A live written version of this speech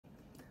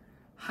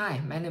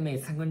Hi, my name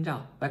is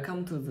Zhao.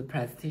 Welcome to the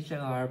presentation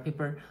of our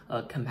paper,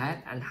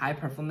 Compact and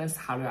High-Performance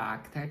Hardware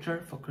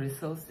Architecture for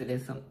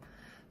CRYSTALS-Dilithium.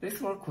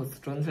 This work was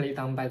jointly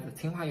done by the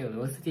Tsinghua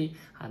University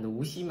and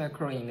Wuxi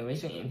Micro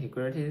Innovation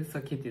Integrated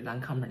Circuit Design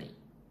Company.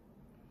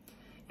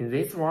 In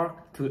this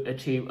work, to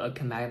achieve a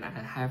compact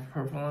and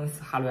high-performance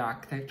hardware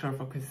architecture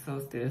for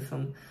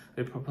CRYSTALS-Dilithium,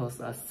 we propose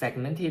a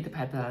segmented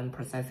pipeline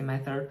processing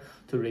method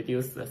to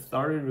reduce the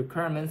storage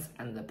requirements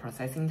and the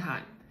processing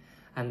time.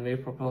 And we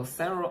propose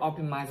several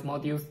optimized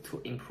modules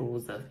to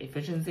improve the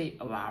efficiency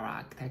of our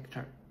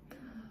architecture.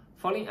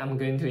 Following, I'm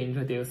going to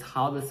introduce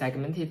how the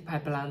segmented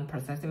pipeline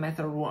processing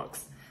method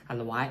works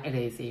and why it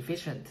is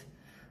efficient.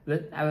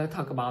 Then I will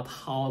talk about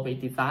how we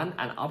design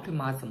and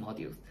optimize the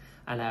modules,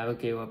 and I will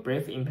give a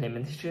brief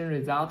implementation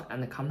result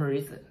and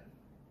comparison.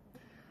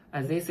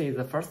 As this is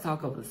the first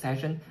talk of the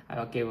session, I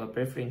will give a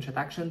brief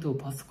introduction to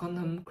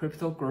post-quantum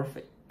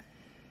cryptography.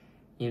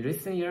 In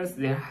recent years,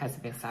 there has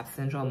been a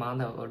substantial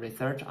amount of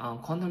research on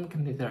quantum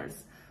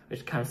computers,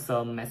 which can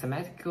solve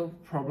mathematical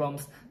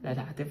problems that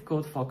are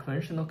difficult for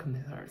conventional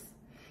computers.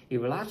 If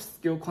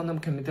large-scale quantum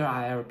computers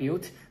are ever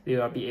built, they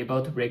will be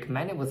able to break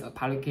many of the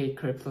public key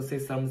crypto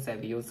systems that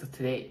we use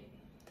today.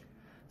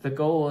 The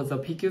goal of the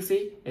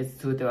PQC is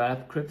to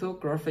develop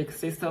cryptographic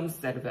systems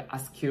that will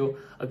execute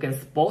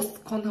against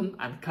both quantum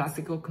and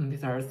classical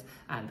computers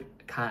and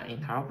can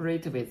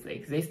interoperate with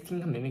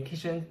existing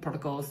communication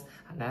protocols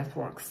and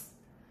networks.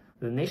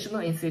 The National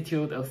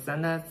Institute of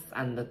Standards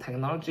and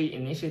Technology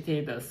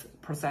initiated a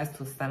process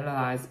to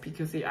standardize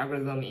PQC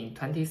algorithm in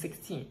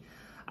 2016.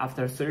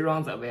 After 3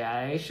 rounds of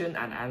evaluation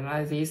and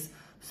analysis,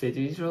 3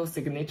 digital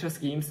signature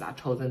schemes are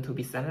chosen to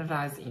be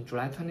standardized in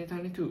July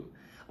 2022.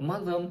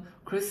 Among them,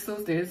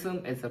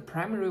 CRYSTALS-Dilithium is the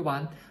primary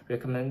one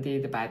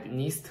recommended by the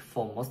NIST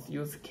for most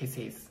use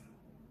cases.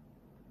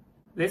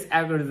 This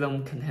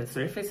algorithm contains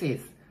 3 phases: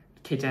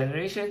 key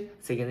generation,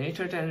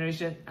 signature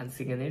generation, and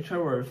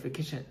signature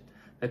verification.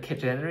 The key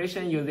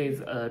generation uses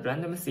a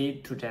random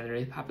seed to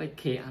generate public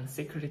key and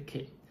secret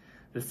key.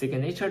 The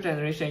signature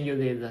generation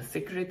uses the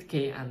secret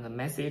key and the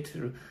message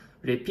to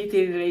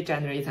repeatedly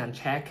generate and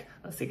check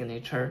a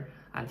signature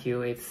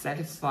until it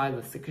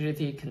satisfies the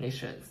security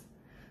conditions.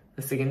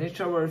 The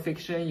signature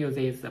verification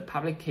uses the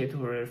public key to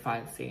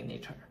verify the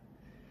signature.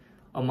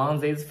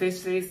 Among these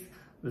phases,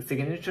 the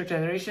signature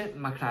generation,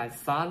 marked as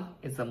Sun,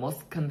 is the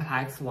most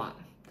complex one.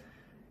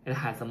 It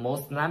has the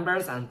most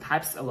numbers and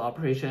types of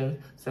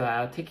operations, so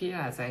I'll take it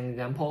as an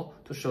example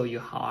to show you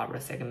how our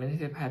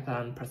segmented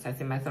pipeline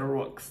processing method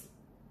works.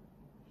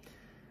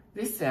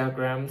 This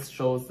diagram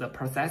shows the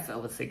process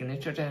of a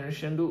signature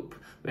generation loop,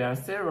 where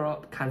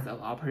several kinds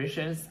of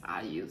operations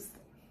are used.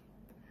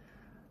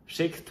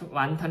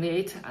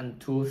 SHA-128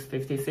 and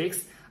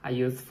 256 are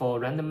used for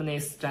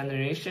randomness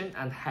generation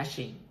and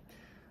hashing.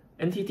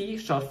 NTT,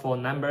 short for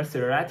number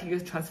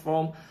theoretic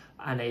transform,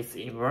 and its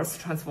inverse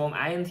transform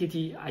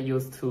INTT are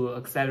used to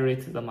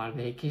accelerate the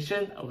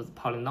multiplication of the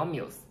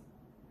polynomials.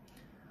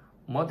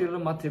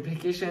 Modular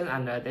multiplication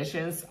and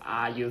additions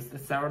are used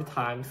several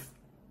times.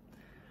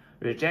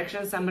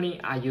 Rejection sampling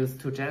are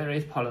used to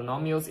generate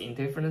polynomials in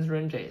different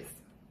ranges.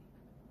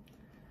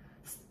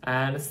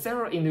 And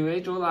several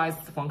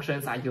individualized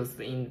functions are used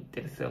in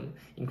Dilithium,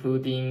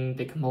 including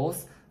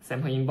decompose,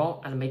 sample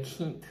involve, and make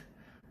hint.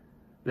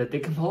 The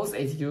decompose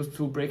is used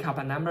to break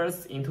up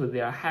numbers into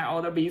their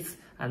high-order bits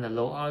and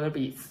low-order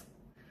bits.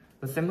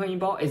 The sample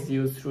involve is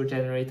used to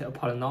generate a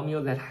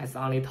polynomial that has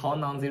only tau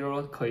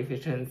non-zero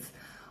coefficients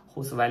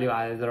whose value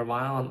are either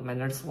 1 or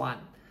 -1.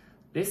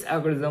 This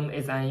algorithm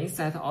is an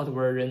inside-out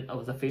version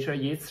of the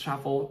Fisher-Yates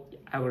shuffle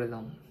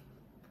algorithm.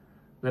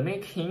 The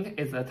make hint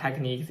is a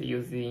technique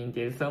used in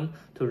Dilithium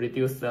to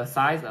reduce the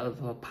size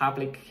of a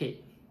public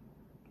key.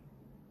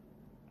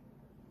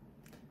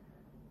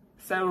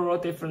 Several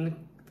different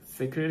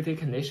security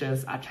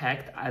conditions are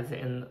checked at the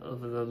end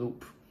of the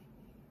loop.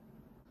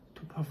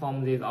 To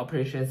perform these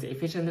operations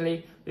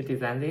efficiently, we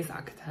designed this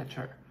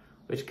architecture,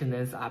 which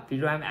contains a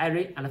DRAM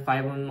array and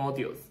 5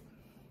 modules.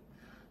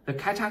 The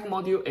catch-up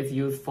module is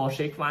used for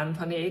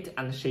SHA-128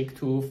 and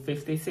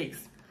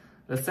SHA-256.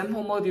 The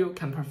sample module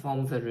can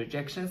perform the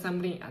rejection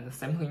sampling and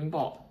sample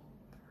involve.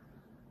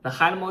 The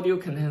hide module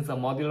contains a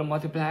modular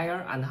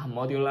multiplier and a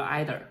modular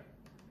adder.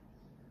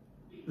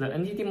 The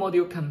entity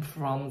module comes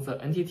from the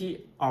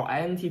entity or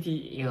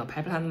INTT in a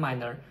pipeline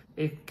miner.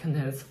 It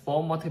contains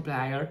 4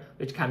 multipliers,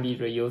 which can be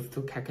reused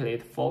to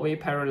calculate 4-way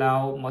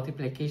parallel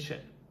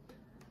multiplication.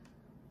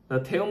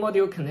 The tail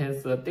module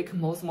contains the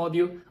decompose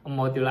module, a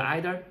modular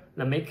adder,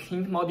 the make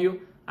hint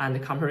module,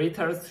 and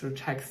comparators to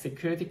check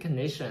security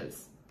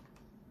conditions.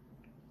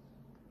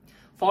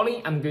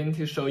 Following, I'm going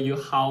to show you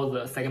how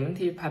the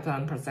segmented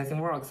pipeline processing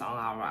works on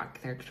our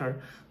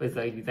architecture with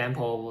the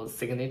example of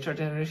signature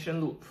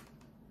generation loop.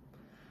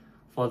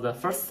 For the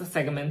first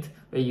segment,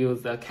 we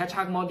use the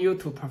catch-up module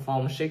to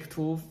perform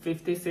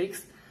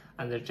SHA-256,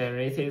 and the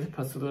generated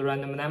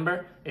pseudo-random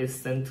number is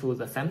sent to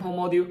the sample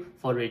module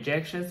for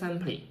rejection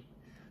sampling.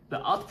 The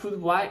output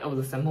Y of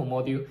the sample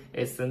module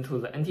is sent to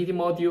the entity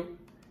module,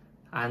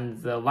 and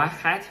the Y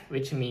hat,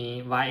 which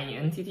means Y in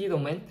entity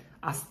domain,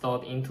 are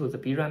stored into the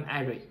DRAM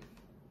array.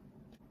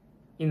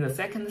 In the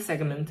second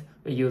segment,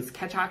 we use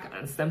catch-up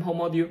and sample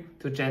module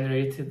to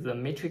generate the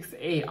matrix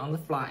A on the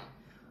fly,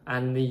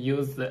 and we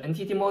use the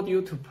entity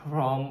module to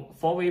perform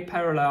 4-way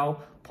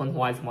parallel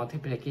pointwise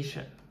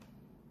multiplication.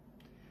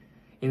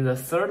 In the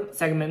third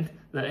segment,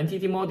 the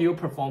entity module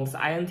performs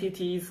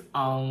INTTs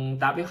on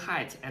W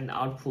height and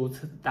outputs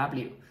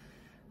W.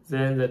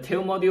 Then the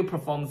tail module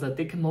performs the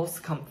decompose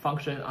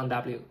function on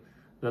W.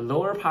 The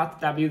lower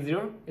part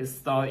W0 is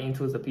stored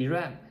into the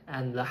DRAM,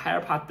 and the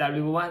higher part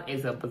W1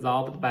 is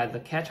absorbed by the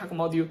catch-up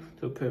module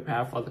to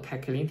prepare for the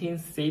calculating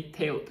C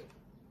tilde.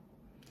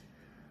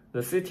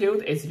 The C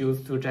tilde is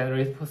used to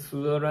generate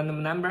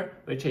pseudo-random number,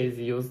 which is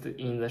used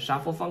in the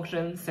shuffle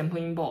function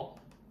sampling ball.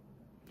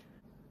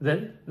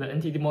 Then, the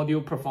entity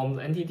module performs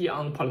entity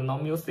on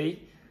polynomial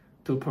C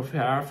to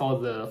prepare for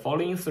the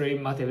following 3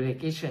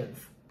 multiplications.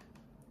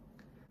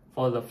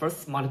 For the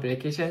first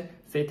multiplication,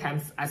 C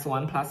times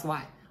S1 plus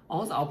Y,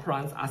 all the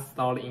operands are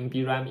stored in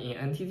DRAM in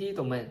entity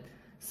domain,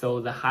 so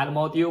the hide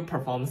module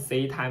performs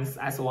C times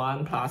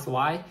S1 plus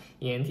Y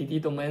in entity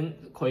domain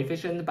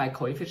coefficient by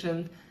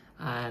coefficient,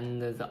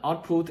 and the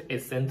output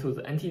is sent to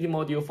the entity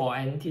module for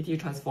entity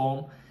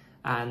transform,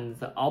 and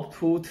the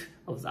output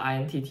of the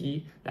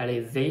INTT, that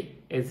is Z,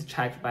 is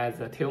checked by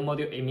the tail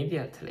module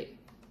immediately.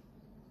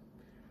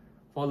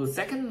 For the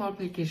second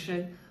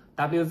multiplication,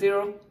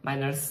 W0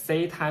 minus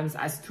C times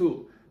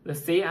S2, the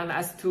C and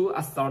S2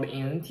 are stored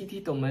in entity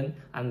domain,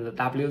 and the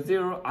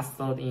W0 are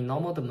stored in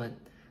normal domain.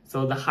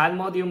 So the hide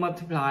module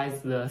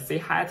multiplies the C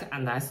height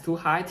and S2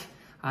 height,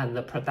 and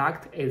the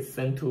product is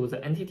sent to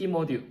the entity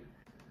module.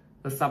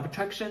 The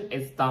subtraction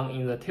is done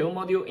in the tail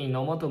module in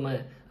normal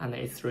domain, and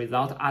its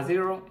result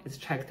R0 is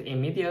checked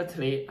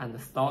immediately and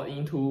stored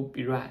into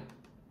DRAM.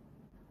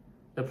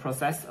 The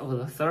process of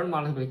the third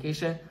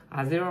multiplication,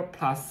 R0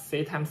 plus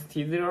C times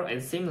T0,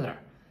 is similar.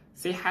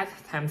 C height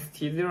times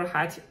T0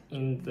 height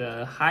in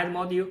the hide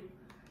module,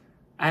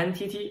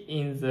 INTT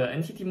in the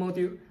entity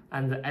module,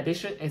 and the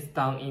addition is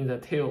done in the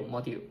tail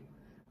module.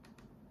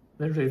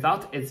 The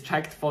result is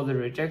checked for the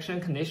rejection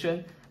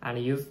condition and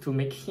used to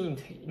make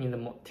hint in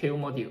the tail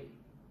module.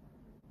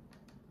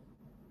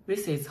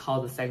 This is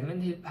how the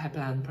segmented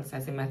pipeline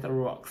processing method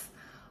works.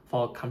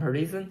 For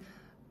comparison,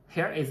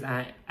 here is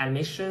an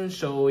animation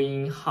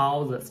showing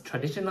how the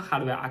traditional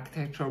hardware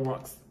architecture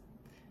works.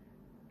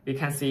 We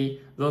can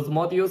see those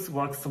modules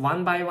works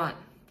one by one,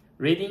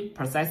 reading,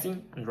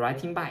 processing, and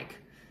writing back.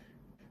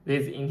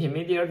 These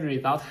intermediate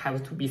results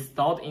have to be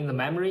stored in the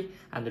memory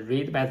and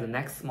read by the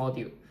next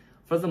module.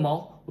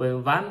 Furthermore,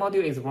 when one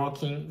module is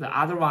working, the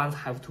other ones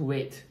have to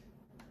wait.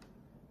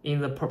 In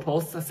the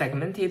proposed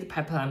segmented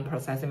pipeline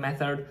processing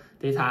method,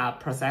 data are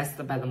processed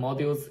by the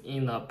modules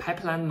in a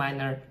pipeline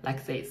manner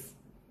like this.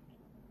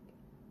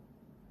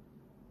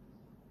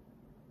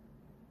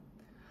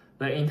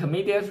 The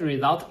intermediate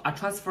results are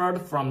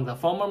transferred from the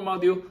former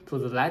module to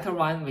the latter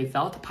one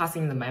without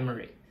passing the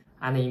memory,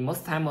 and in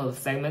most time of the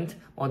segment,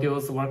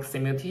 modules work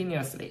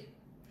simultaneously.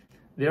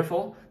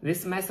 Therefore,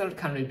 this method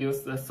can reduce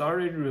the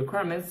storage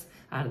requirements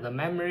and the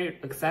memory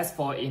access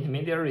for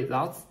intermediate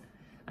results,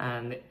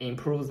 and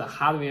improve the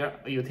hardware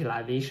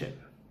utilization.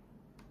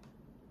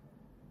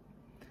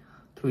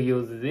 To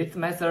use this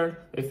method,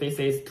 we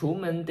face 2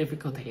 main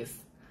difficulties.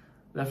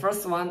 The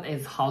first one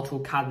is how to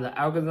cut the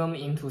algorithm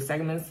into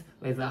segments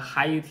with a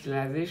high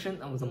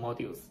utilization of the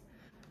modules.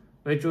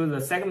 We drew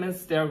the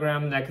segments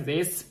diagram like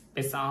this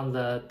based on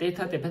the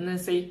data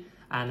dependency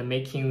and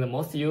making the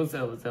most use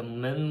of the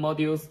main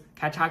modules,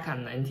 catch-up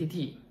and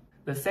entity.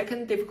 The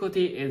second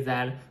difficulty is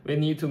that we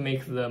need to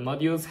make the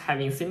modules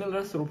having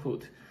similar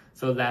throughput,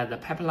 so that the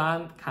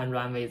pipeline can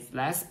run with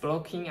less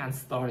blocking and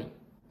storing.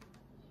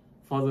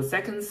 For the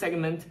second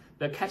segment,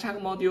 the catch-up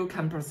module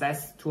can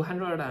process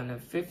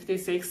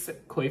 256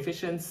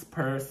 coefficients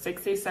per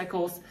 60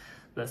 cycles,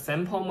 the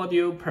sample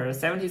module per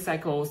 70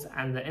 cycles,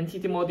 and the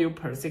entity module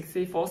per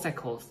 64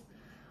 cycles.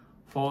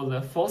 For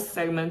the fourth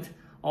segment,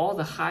 all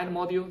the hide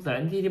module, the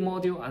entity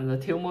module, and the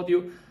tail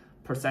module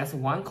process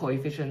 1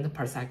 coefficient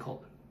per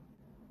cycle.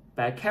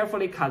 By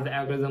carefully cut the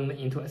algorithm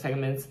into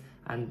segments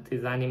and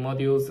designing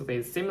modules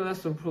with similar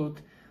throughput,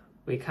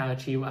 we can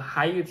achieve a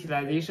high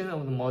utilization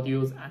of the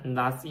modules and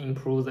thus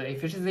improve the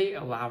efficiency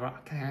of our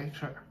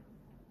architecture.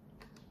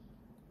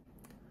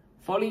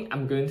 Following,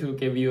 I'm going to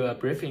give you a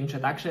brief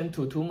introduction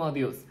to 2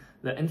 modules,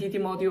 the entity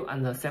module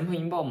and the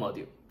sampling ball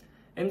module.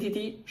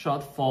 Entity,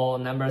 short for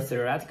number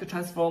theoretic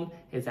transform,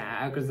 is an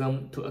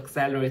algorithm to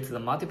accelerate the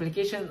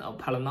multiplication of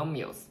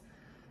polynomials.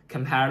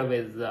 Compared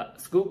with the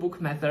schoolbook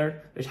method,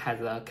 which has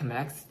a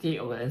complexity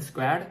of n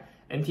squared,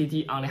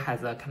 entity only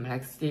has a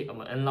complexity of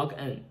n log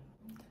n.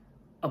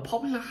 A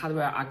popular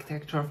hardware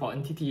architecture for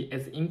entity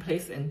is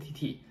in-place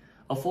entity.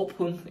 A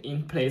 4-point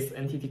in-place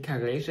entity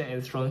calculation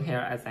is shown here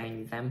as an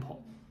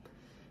example.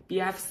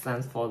 BF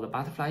stands for the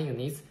butterfly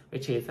units,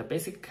 which is the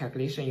basic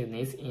calculation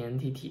units in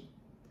entity.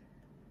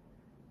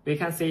 We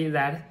can see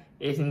that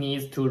it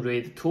needs to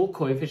read 2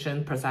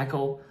 coefficients per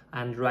cycle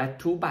and write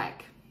 2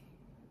 back.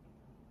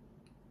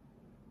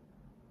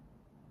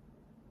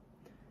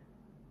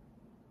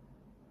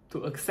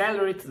 To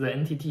accelerate the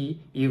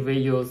entity, if we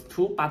use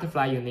 2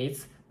 butterfly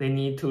units, they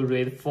need to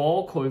read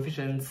 4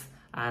 coefficients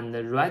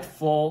and write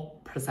 4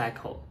 per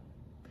cycle.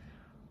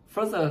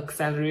 Further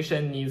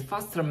acceleration needs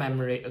faster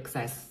memory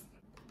access.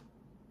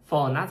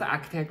 For another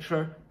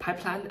architecture,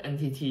 pipelined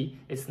entity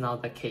is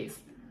not the case.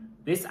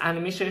 This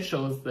animation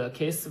shows the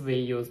case we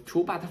use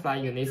 2 butterfly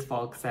units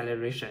for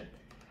acceleration.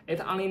 It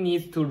only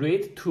needs to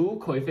read 2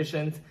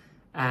 coefficients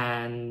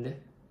and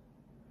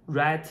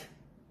write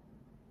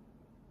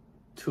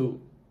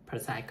 2 per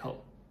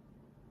cycle.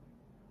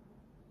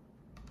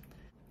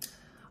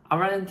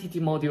 Our entity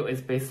module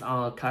is based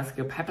on a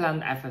classical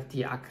pipeline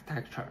FFT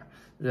architecture,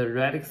 the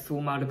radix 2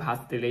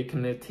 multipath delay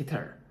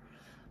commutator,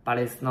 but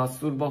it's not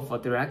suitable for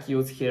direct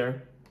use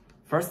here.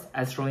 First,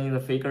 as shown in the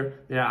figure,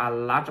 there are a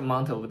large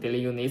amount of delay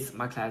units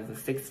marked as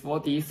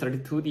 64D,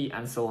 32D,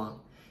 and so on.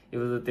 If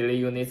the delay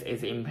unit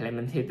is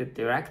implemented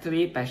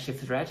directly by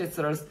shift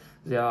registers,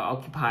 they will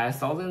occupy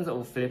thousands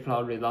of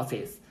flip-flop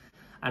resources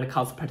and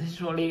cause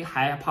potentially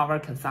high power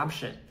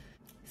consumption.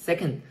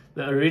 Second,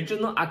 the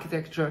original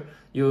architecture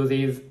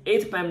uses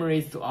 8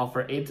 memories to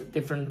offer 8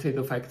 different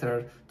twiddle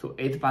factors to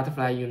 8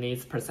 butterfly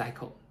units per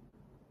cycle.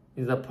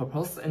 In the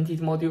proposed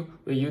entity module,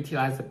 we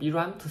utilize the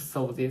BRAM to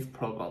solve these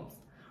problems.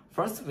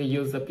 First, we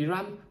use the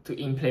BRAM to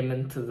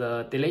implement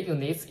the delay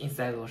units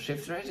inside of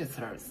shift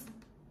registers.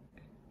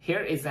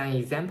 Here is an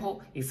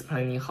example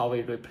explaining how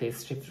we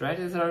replace shift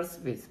registers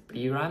with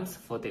BRAMs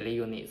for delay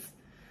units.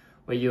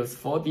 We use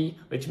 4D,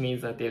 which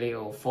means a delay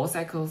of 4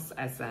 cycles,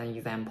 as an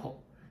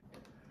example.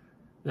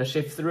 The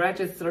shift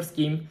register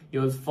scheme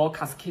uses 4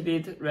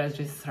 cascaded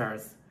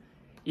registers.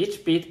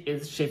 Each bit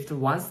is shifted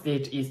 1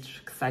 stage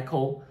each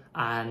cycle,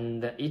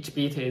 and each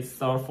bit is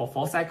stored for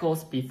 4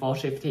 cycles before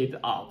shifted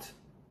out.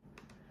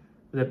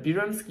 The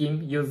BRAM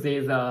scheme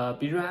uses a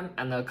BRAM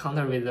and a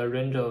counter with a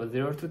range of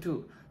 0 to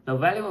 2. The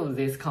value of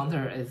this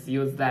counter is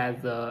used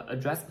as the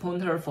address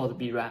pointer for the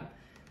BRAM.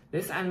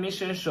 This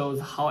animation shows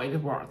how it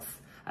works.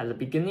 At the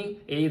beginning,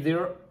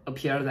 A0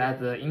 appears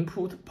at the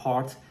input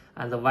port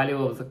and the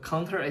value of the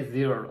counter is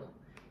 0.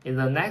 In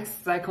the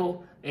next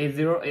cycle,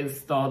 A0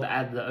 is stored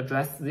at the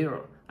address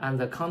 0 and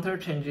the counter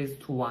changes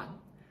to 1.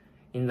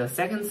 In the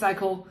second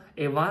cycle,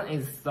 A1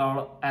 is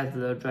stored at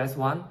the address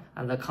 1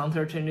 and the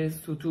counter changes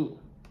to 2.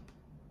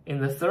 In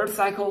the third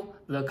cycle,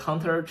 the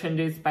counter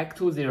changes back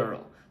to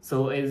 0,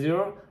 so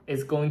A0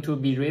 is going to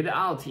be read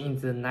out in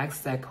the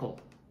next cycle.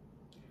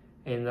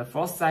 In the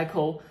fourth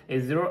cycle,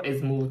 A0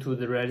 is moved to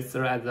the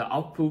register at the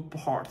output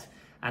port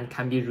and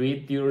can be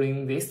read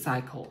during this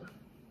cycle.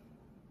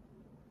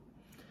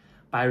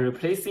 By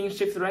replacing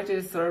shift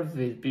registers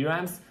with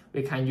BRAMs,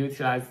 we can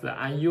utilize the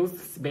unused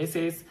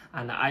spaces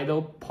and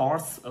idle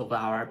ports of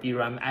our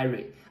BRAM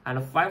array,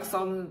 and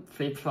 5,000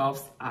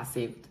 flip-flops are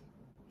saved.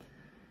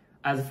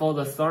 As for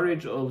the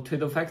storage of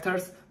twiddle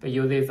factors, we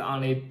use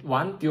only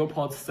one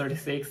dual-port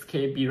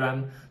 36K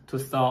BRAM to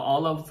store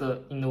all of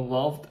the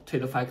involved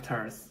twiddle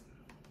factors.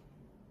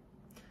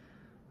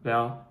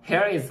 Well,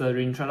 here is the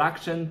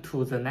introduction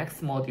to the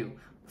next module,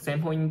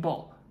 sample in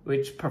ball,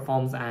 which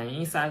performs an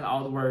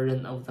inside-out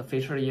version of the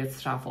feature yet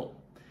shuffle.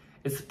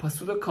 Its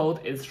pseudo code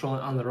is shown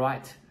on the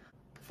right.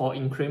 For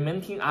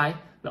incrementing I,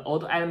 the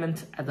odd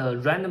element at a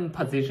random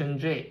position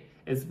j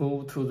is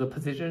moved to the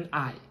position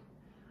I,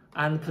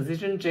 and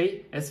position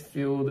j is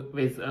filled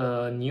with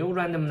a new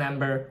random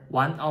number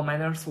 1 or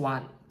minus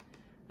 1.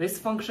 This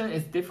function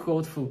is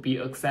difficult to be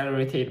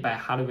accelerated by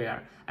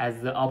hardware, as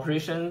the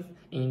operations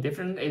in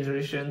different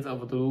iterations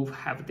of the loop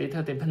have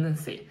data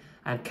dependency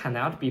and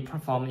cannot be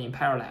performed in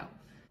parallel.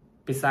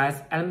 Besides,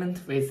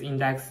 elements with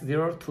index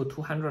 0 to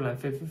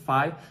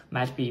 255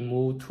 might be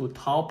moved to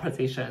tau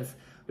positions,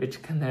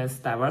 which contains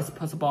diverse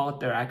possible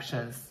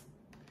directions.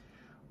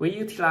 We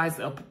utilize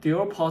a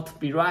dual-port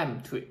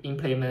BRAM to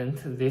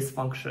implement this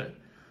function.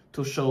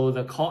 To show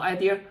the core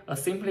idea, a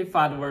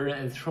simplified version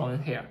is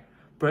shown here.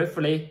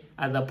 Briefly,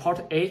 at the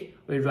port A,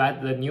 we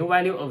write the new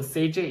value of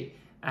Cj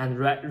and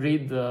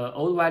read the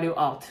old value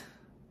out.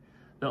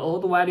 The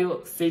old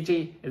value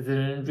Cj is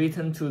then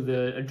written to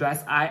the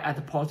address I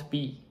at port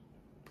B.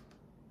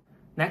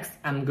 Next,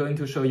 I'm going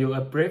to show you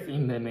a brief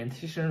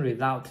implementation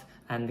result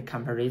and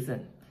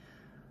comparison.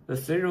 The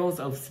 3 rows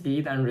of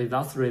speed and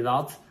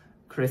results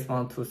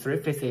correspond to 3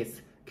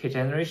 phases: key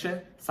generation,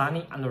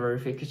 signing, and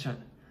verification.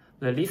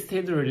 The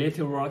listed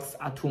related works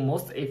are 2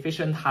 most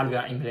efficient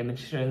hardware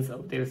implementations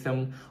of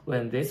Dilithium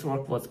when this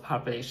work was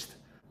published.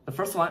 The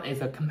first one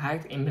is a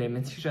compact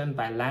implementation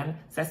by Lan,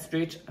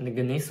 Sestrich, and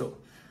Gneso.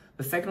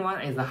 The second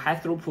one is a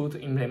high-throughput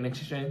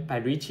implementation by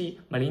Ricci,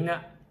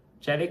 Molina,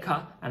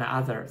 Jellica, and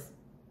others.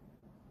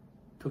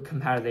 To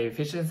compare the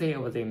efficiency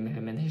of the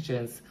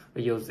implementations,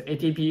 we use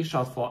ATP,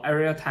 short for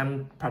area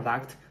time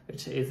product,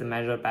 which is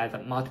measured by the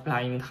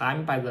multiplying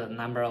time by the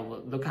number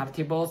of lookup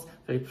tables,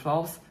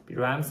 flip-flops,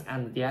 BRAMs,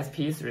 and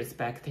DSPs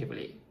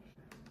respectively.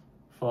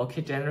 For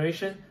key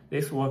generation,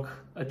 this work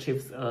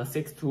achieves a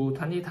 6 to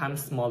 20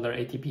 times smaller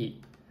ATP.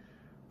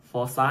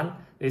 For sign,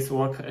 this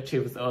work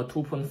achieves a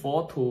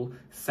 2.4 to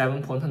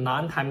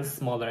 7.9 times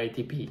smaller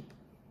ATP.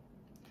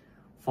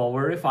 For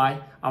verify,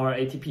 our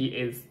ATP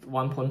is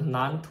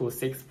 1.9 to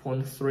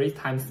 6.3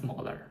 times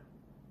smaller.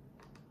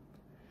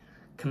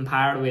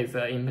 Compared with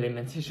the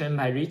implementation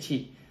by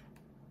Ritchie,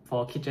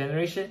 for key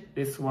generation,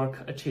 this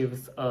work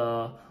achieves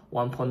a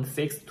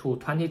 1.6 to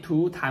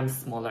 22 times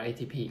smaller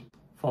ATP.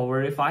 For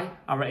verify,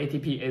 our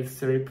ATP is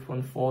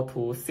 3.4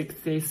 to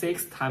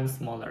 66 times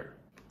smaller.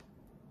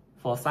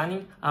 For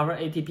signing, our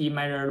ATP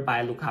measured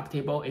by lookup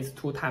table is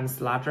 2 times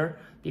larger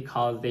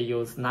because they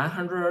use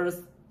 900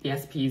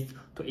 DSPs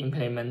to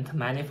implement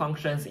many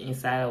functions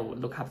inside of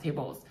lookup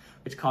tables,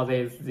 which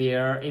causes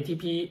their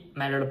ATP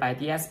measured by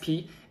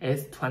DSP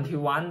is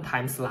 21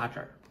 times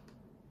larger.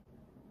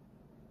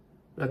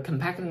 The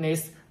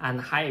compactness and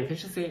high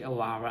efficiency of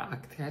our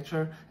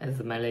architecture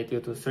is mainly due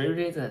to 3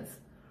 reasons.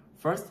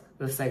 First,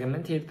 the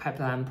segmented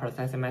pipeline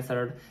processing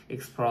method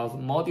explores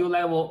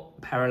module-level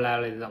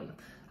parallelism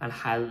and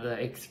has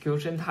the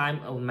execution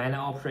time of many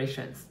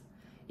operations.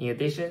 In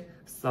addition,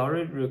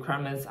 storage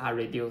requirements are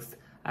reduced,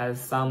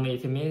 as some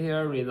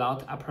intermediate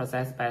results are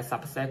processed by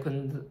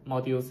subsequent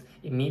modules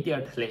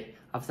immediately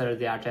after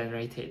they are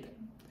generated.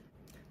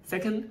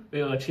 Second,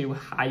 we will achieve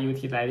high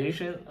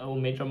utilization of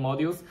major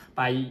modules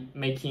by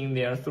making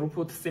their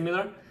throughput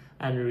similar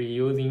and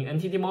reusing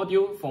entity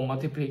module for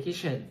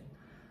multiplication.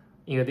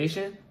 In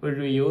addition, we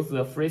reuse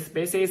the free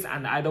spaces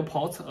and idle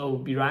ports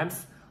of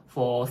BRAMs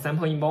for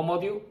sample inbound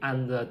module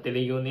and the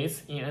delay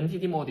units in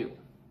entity module.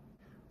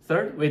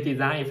 Third, we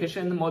design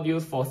efficient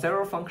modules for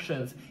several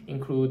functions,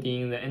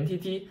 including the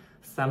entity,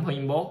 sample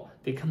inbound,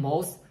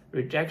 decompose,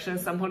 rejection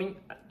sampling,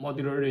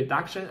 modular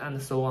reduction,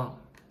 and so on.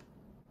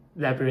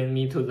 That brings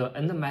me to the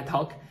end of my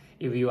talk.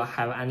 If you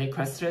have any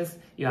questions,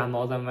 you are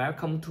more than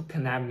welcome to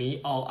connect me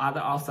or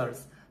other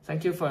authors.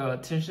 Thank you for your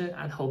attention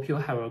and hope you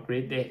have a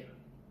great day.